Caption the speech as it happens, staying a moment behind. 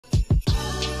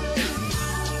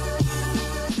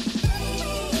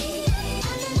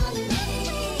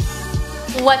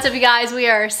What's up, you guys? We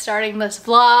are starting this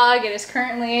vlog. It is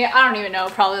currently, I don't even know,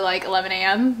 probably like 11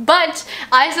 a.m. But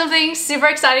I have something super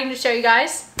exciting to show you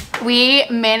guys. We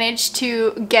managed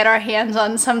to get our hands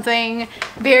on something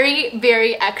very,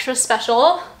 very extra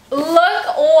special.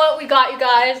 Look what we got, you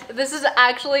guys. This is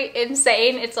actually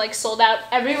insane. It's like sold out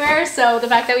everywhere. So the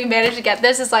fact that we managed to get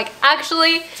this is like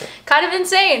actually kind of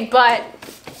insane. But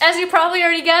as you probably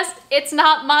already guessed, it's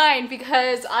not mine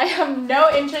because I have no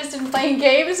interest in playing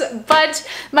games. But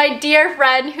my dear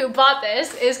friend who bought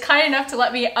this is kind enough to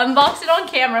let me unbox it on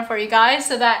camera for you guys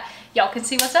so that y'all can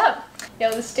see what's up.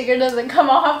 Yo, the sticker doesn't come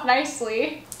off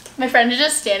nicely. My friend is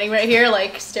just standing right here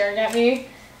like staring at me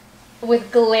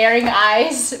with glaring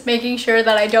eyes, making sure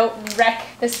that I don't wreck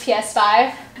this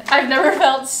PS5. I've never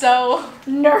felt so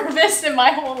nervous in my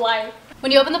whole life.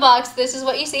 When you open the box, this is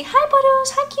what you see. Hi,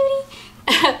 buddos. Hi, cutie.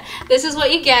 This is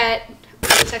what you get.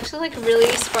 It's actually like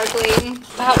really sparkling.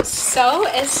 Wow, it's so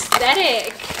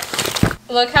aesthetic.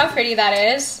 Look how pretty that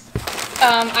is.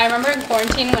 I remember in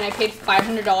quarantine when I paid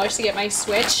 $500 to get my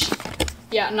Switch.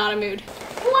 Yeah, not a mood.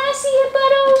 Wanna see it,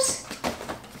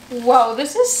 buddos? Whoa,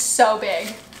 this is so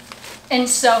big. And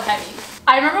so heavy.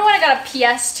 I remember when I got a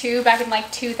PS2 back in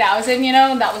like 2000, you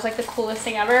know, and that was like the coolest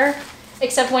thing ever.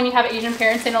 Except when you have Asian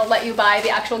parents, they don't let you buy the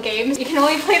actual games. You can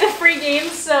only play the free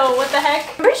games, so what the heck?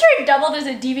 I'm pretty sure it doubled as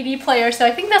a DVD player, so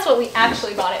I think that's what we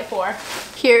actually bought it for.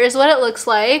 Here is what it looks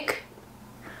like.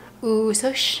 Ooh,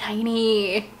 so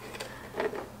shiny.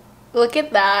 Look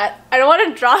at that. I don't want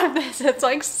to drop this. It's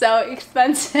like so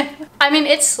expensive. I mean,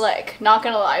 it's slick, not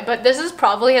gonna lie, but this is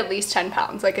probably at least 10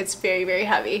 pounds. Like, it's very, very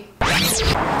heavy.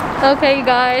 Okay, you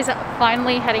guys,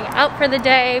 finally heading out for the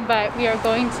day, but we are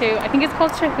going to, I think it's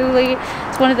called 𝘀𝐿𝐻𝗱.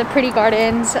 It's one of the pretty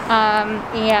gardens.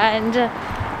 And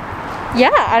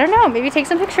yeah, I don't know, maybe take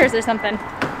some pictures or something.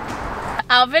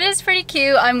 Outfit is pretty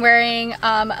cute. I'm wearing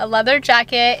a leather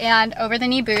jacket and over the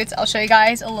knee boots. I'll show you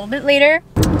guys a little bit later.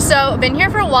 So I've been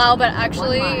here for a while, but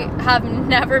actually have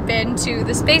never been to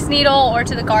the Space Needle or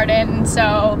to the garden.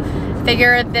 So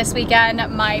figured this weekend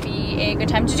might be a good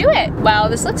time to do it. Wow,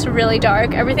 this looks really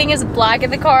dark. Everything is black in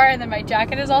the car and then my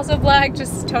jacket is also black.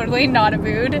 Just totally not a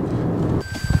mood.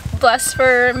 Bless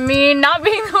for me not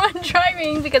being the one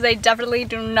driving because I definitely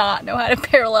do not know how to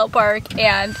parallel park,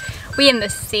 and we in the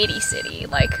city,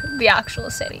 like the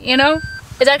actual city, you know?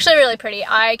 It's actually really pretty.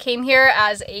 I came here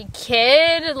as a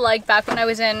kid, like back when I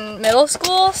was in middle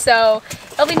school, so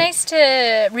it'll be nice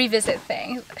to revisit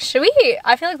things. Should we?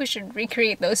 I feel like we should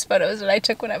recreate those photos that I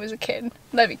took when I was a kid.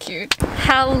 That'd be cute.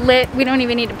 How lit. We don't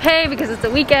even need to pay because it's a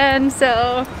weekend,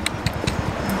 so.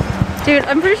 Dude,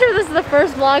 I'm pretty sure this is the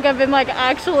first vlog I've been like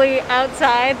actually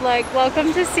outside. Like,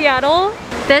 welcome to Seattle.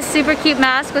 This super cute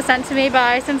mask was sent to me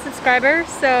by some subscribers,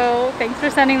 so thanks for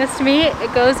sending this to me.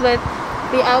 It goes with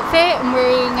the outfit. I'm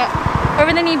wearing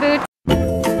over the knee boots.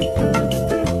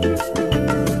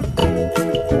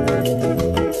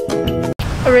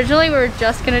 Originally we were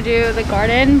just gonna do the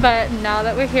garden, but now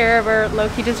that we're here, we're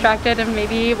low-key distracted and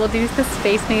maybe we'll do the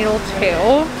Space Needle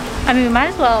too. I mean, we might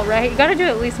as well, right? You gotta do it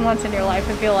at least once in your life,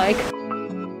 I feel like.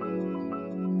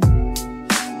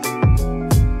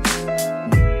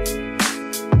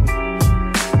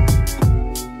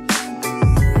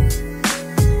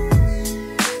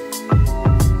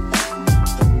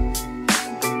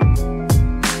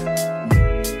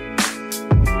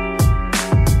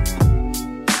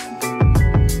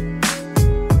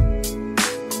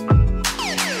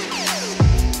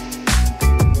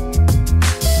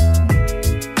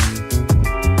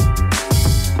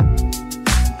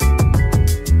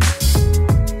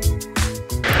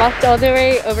 Walked all the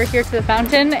way over here to the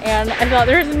fountain and I thought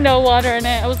there was no water in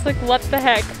it. I was like, what the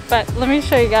heck? But let me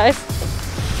show you guys.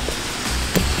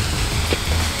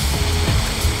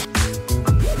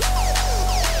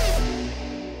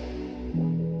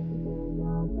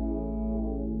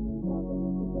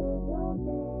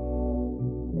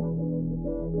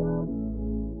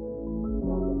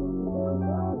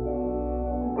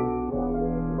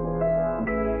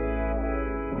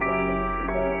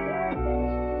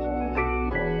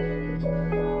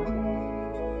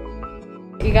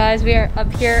 You guys, we are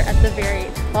up here at the very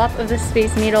top of the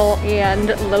Space Needle, and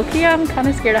low-key I'm kind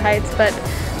of scared of heights, but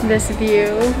this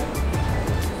view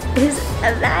is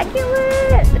immaculate.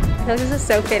 I feel like this is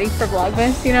so fitting for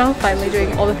vlogmas, you know, finally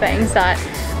doing all the things that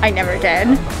I never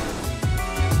did.